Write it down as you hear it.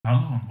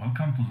Hello and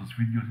welcome to this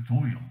video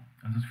tutorial.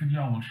 In this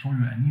video I will show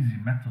you an easy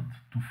method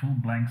to fill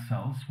blank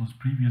cells with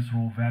previous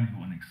row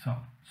value in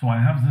Excel. So I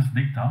have this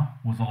data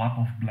with a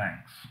lot of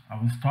blanks. I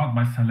will start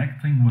by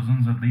selecting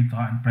within the data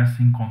and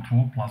pressing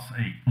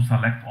Ctrl+A to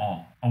select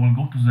all. I will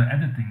go to the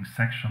editing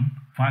section,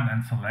 find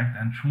and select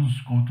and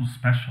choose go to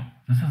special.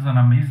 This is an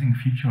amazing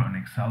feature in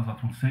Excel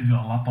that will save you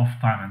a lot of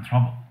time and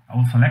trouble.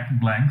 I will select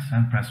blanks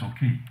and press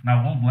OK.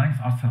 Now all blanks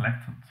are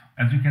selected.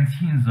 As you can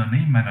see in the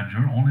name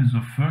manager, only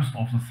the first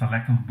of the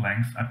selected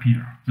blanks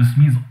appear. This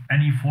means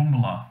any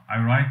formula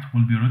I write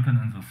will be written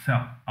in the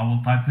cell. I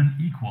will type in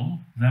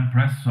equal, then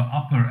press the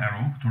upper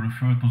arrow to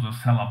refer to the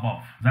cell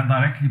above. Then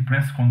directly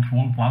press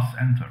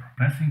Ctrl+Enter.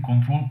 Pressing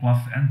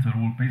Ctrl+Enter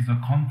will paste the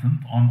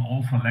content on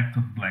all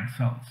selected blank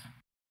cells.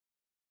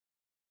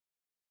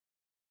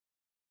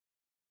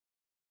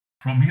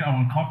 From here I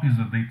will copy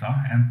the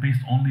data and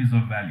paste only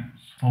the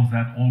values, so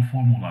that all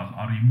formulas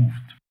are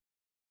removed.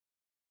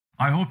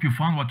 I hope you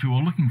found what you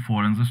were looking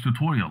for in this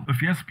tutorial.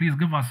 If yes, please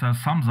give us a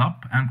thumbs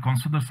up and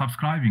consider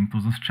subscribing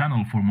to this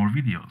channel for more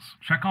videos.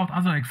 Check out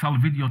other Excel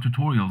video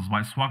tutorials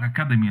by Swag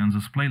Academy in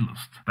this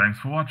playlist. Thanks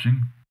for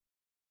watching.